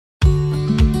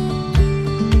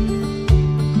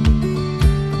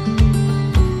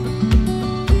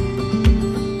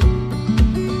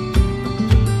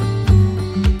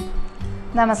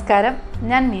നമസ്കാരം,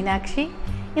 ഞാൻ മീനാക്ഷി.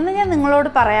 ഇന്ന് ഞാൻ നിങ്ങളോട്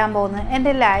പറയാൻ പോകുന്നത്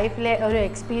എൻ്റെ ലൈഫിലെ ഒരു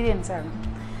എക്സ്പീരിയൻസ് ആണ്.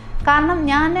 കാരണം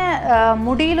ഞാൻ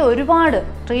മുടിയിൽ ഒരുപാട്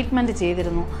ട്രീറ്റ്മെൻറ്റ്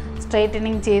ചെയ്തിരുന്നു.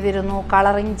 സ്ട്രെയിറ്റനിങ് ചെയ്തിരുന്നു,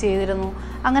 കളറിങ് ചെയ്തിരുന്നു.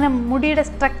 അങ്ങനെ മുടിയുടെ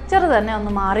സ്ട്രക്ചർ തന്നെ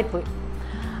ഒന്ന് മാറിപ്പോയി.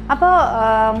 അപ്പോൾ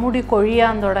മുടി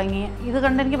കൊഴിയാൻ തുടങ്ങി. ഇത്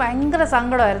കണ്ട് എനിക്ക് ഭയങ്കര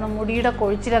സങ്കടമായിരുന്നു, മുടിയുടെ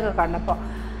കൊഴിച്ചിലൊക്കെ കണ്ടപ്പോൾ.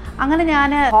 അങ്ങനെ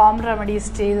ഞാൻ ഹോം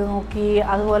റെമഡീസ് ചെയ്ത് നോക്കി,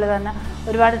 അതുപോലെ തന്നെ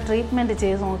ഒരുപാട് ട്രീറ്റ്മെൻറ്റ്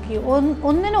ചെയ്ത് നോക്കി.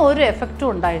 ഒന്നിനും ഒരു എഫക്റ്റും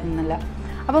ഉണ്ടായിരുന്നില്ല.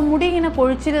 അപ്പോൾ മുടി ഇങ്ങനെ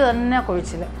കൊഴിച്ചിൽ തന്നെ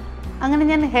കൊഴിച്ചിൽ. അങ്ങനെ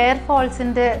ഞാൻ ഹെയർ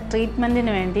ഫോൾസിൻ്റെ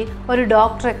ട്രീറ്റ്മെൻറ്റിന് വേണ്ടി ഒരു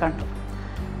ഡോക്ടറെ കണ്ടു.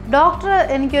 ഡോക്ടർ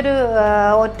എനിക്കൊരു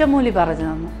ഒറ്റമൂലി പറഞ്ഞു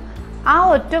തന്നു. ആ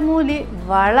ഒറ്റമൂലി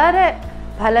വളരെ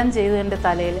ഫലം ചെയ്തു. എൻ്റെ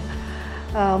തലയിൽ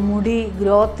മുടി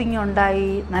ഗ്രോത്തിങ്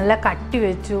ഉണ്ടായി, നല്ല കട്ടി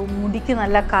വെച്ചു, മുടിക്ക്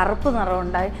നല്ല കറുപ്പ്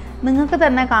നിറമുണ്ടായി. നിങ്ങൾക്ക്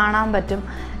തന്നെ കാണാൻ പറ്റും,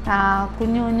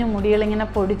 കുഞ്ഞു കുഞ്ഞു മുടികളിങ്ങനെ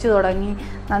പൊടിച്ചു തുടങ്ങി.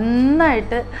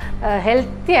 നന്നായിട്ട്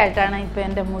ഹെൽത്തി ആയിട്ടാണ് ഇപ്പോൾ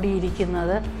എൻ്റെ മുടി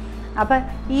ഇരിക്കുന്നത്. അപ്പം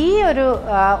ഈ ഒരു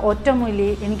ഒറ്റമൂലി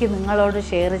എനിക്ക് നിങ്ങളോട്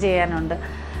ഷെയർ ചെയ്യാനുണ്ട്.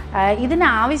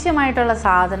 ഇതിനാവശ്യമായിട്ടുള്ള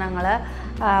സാധനങ്ങൾ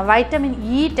വൈറ്റമിൻ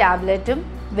ഇ ടാബ്ലറ്റും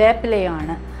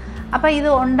വേപ്പിലയുമാണ്. അപ്പോൾ ഇത്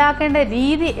ഉണ്ടാക്കേണ്ട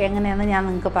രീതി എങ്ങനെയെന്ന് ഞാൻ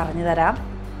നിങ്ങൾക്ക് പറഞ്ഞു തരാം.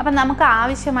 അപ്പം നമുക്ക്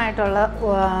ആവശ്യമായിട്ടുള്ള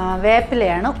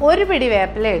വേപ്പിലയാണ്. ഒരു പിടി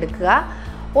വേപ്പില എടുക്കുക.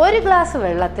 ഒരു ഗ്ലാസ്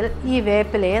വെള്ളത്തിൽ ഈ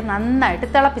വേപ്പിലയെ നന്നായിട്ട്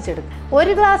തിളപ്പിച്ചെടുക്കുക.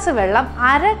 ഒരു ഗ്ലാസ് വെള്ളം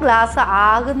 1/2 ഗ്ലാസ്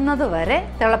ആകുന്നത് വരെ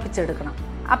തിളപ്പിച്ചെടുക്കണം.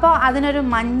 അപ്പോൾ അതിനൊരു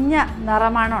മഞ്ഞ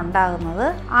നിറമാണ് ഉണ്ടാകുന്നത്.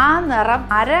 ആ നിറം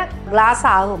 1/2 ഗ്ലാസ്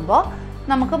ആകുമ്പോൾ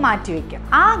നമുക്ക് മാറ്റി വയ്ക്കാം.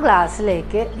 ആ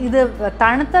ഗ്ലാസ്സിലേക്ക് ഇത്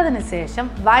തണുത്തതിന് ശേഷം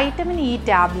വൈറ്റമിൻ ഇ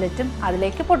ടാബ്ലറ്റും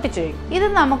അതിലേക്ക് പൊട്ടിച്ചു വയ്ക്കും. ഇത്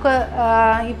നമുക്ക്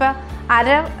ഇപ്പം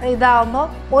 1/2 ഇതാകുമ്പോൾ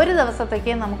ഒരു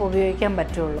ദിവസത്തേക്കേ നമുക്ക് ഉപയോഗിക്കാൻ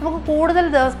പറ്റുള്ളൂ. നമുക്ക് കൂടുതൽ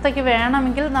ദിവസത്തേക്ക്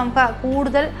വേണമെങ്കിൽ നമുക്ക്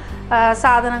കൂടുതൽ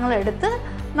സാധനങ്ങൾ എടുത്ത്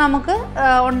നമുക്ക്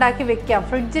ഉണ്ടാക്കി വെക്കാം.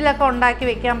 ഫ്രിഡ്ജിലൊക്കെ ഉണ്ടാക്കി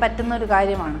വെക്കാൻ പറ്റുന്ന ഒരു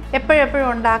കാര്യമാണ്. എപ്പോഴെപ്പോഴും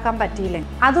ഉണ്ടാക്കാൻ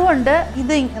പറ്റിയില്ലെങ്കിൽ അതുകൊണ്ട്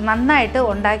ഇത് നന്നായിട്ട്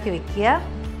ഉണ്ടാക്കി വെക്കുക.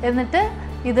 എന്നിട്ട്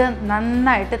ഇത്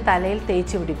നന്നായിട്ട് തലയിൽ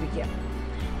തേച്ച് പിടിപ്പിക്കുക.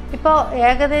 ഇപ്പോൾ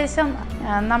ഏകദേശം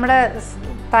നമ്മുടെ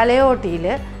തലയോട്ടിയിൽ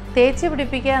തേച്ച്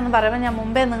പിടിപ്പിക്കുക എന്ന് പറയുമ്പോൾ ഞാൻ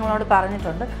മുമ്പേ നിങ്ങളോട്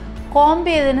പറഞ്ഞിട്ടുണ്ട്, കോംബ്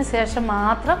ചെയ്തതിന് ശേഷം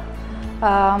മാത്രം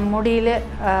മുടിയിൽ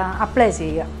അപ്ലൈ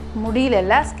ചെയ്യുക.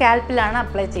 മുടിയിലല്ല, സ്കാൽപ്പിലാണ്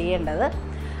അപ്ലൈ ചെയ്യേണ്ടത്.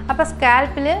 അപ്പോൾ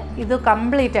സ്കാൽപ്പിൽ ഇത്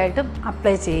കംപ്ലീറ്റ് ആയിട്ടും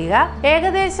അപ്ലൈ ചെയ്യുക.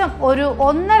 ഏകദേശം ഒരു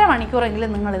 1.5 മണിക്കൂറെങ്കിലും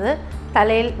നിങ്ങളിത്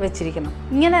തലയിൽ വെച്ചിരിക്കണം.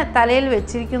 ഇങ്ങനെ തലയിൽ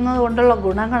വെച്ചിരിക്കുന്നത് കൊണ്ടുള്ള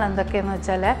ഗുണങ്ങൾ എന്തൊക്കെയെന്ന്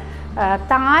വെച്ചാൽ,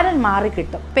 താരൻ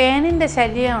മാറിക്കിട്ടും. പേനിൻ്റെ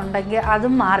ശല്യം ഉണ്ടെങ്കിൽ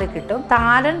അതും മാറിക്കിട്ടും.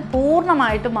 താരൻ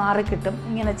പൂർണ്ണമായിട്ട് മാറിക്കിട്ടും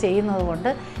ഇങ്ങനെ ചെയ്യുന്നത് കൊണ്ട്.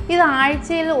 ഇത്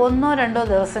ആഴ്ചയിൽ 1-2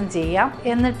 ദിവസം ചെയ്യാം.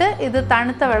 എന്നിട്ട് ഇത്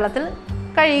തണുത്ത വെള്ളത്തിൽ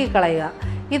കഴുകിക്കളയുക.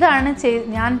 ഇതാണ്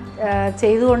ഞാൻ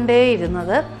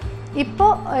ചെയ്തുകൊണ്ടേയിരുന്നത്. ഇപ്പോൾ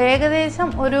ഏകദേശം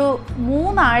ഒരു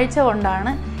 3 ആഴ്ച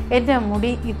കൊണ്ടാണ് എൻ്റെ മുടി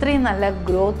ഇത്രയും നല്ല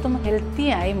ഗ്രോത്തും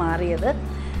ഹെൽത്തിയായി മാറിയത്.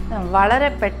 വളരെ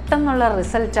പെട്ടെന്നുള്ള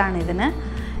റിസൾട്ടാണ് ഇതിന്.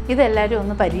 ഇതെല്ലാവരും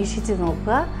ഒന്ന് പരീക്ഷിച്ച്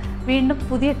നോക്കുക. വീണ്ടും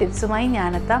പുതിയ ടിപ്സുമായി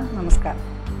ഞാനെത്താം. നമസ്കാരം.